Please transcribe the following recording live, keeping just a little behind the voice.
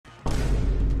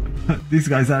These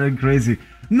guys aren't crazy.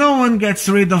 No one gets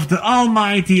rid of the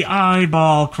almighty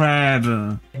eyeball crab.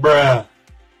 Bruh.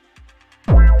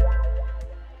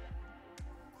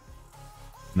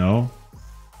 No.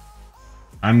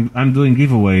 I'm doing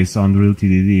giveaways on Real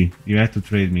TDD. You have to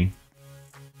trade me.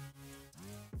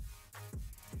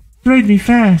 Trade me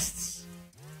fast.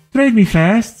 Trade me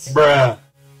fast. Bruh.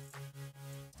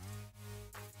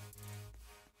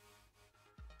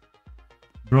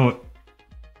 Bro,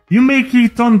 you make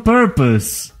it on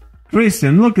purpose.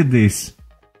 Christian, look at this.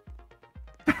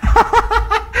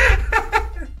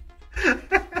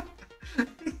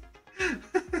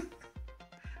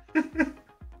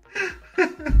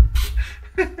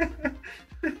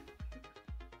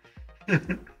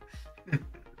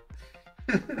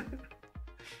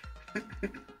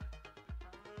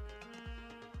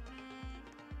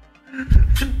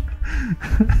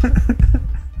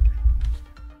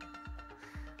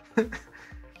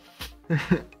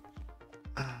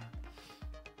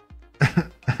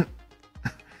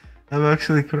 I'm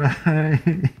actually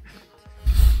crying.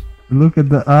 Look at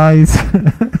the eyes.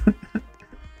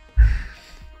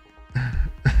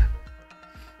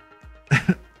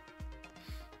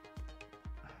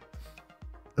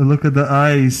 Look at the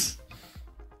eyes.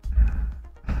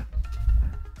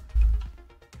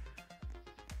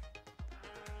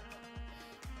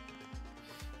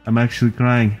 I'm actually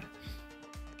crying.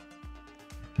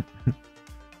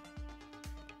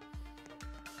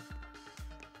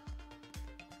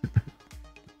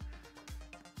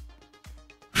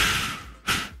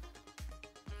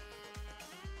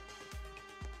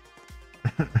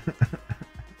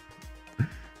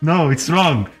 No, it's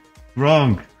wrong.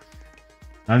 Wrong.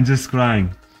 I'm just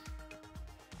crying.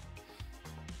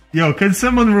 Yo, can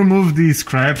someone remove this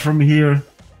crap from here?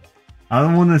 I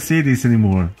don't want to see this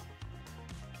anymore.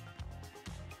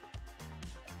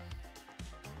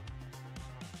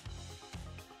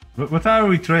 What are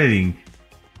we trading?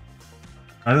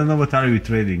 I don't know what are we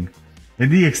trading.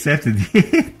 And he accepted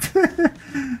it.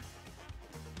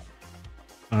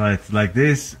 Alright, like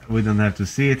this. We don't have to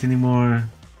see it anymore.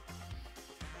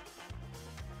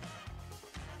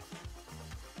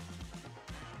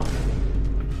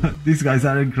 These guys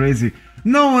aren't crazy.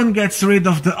 No one gets rid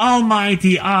of the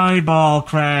almighty eyeball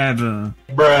crab.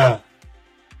 Bruh.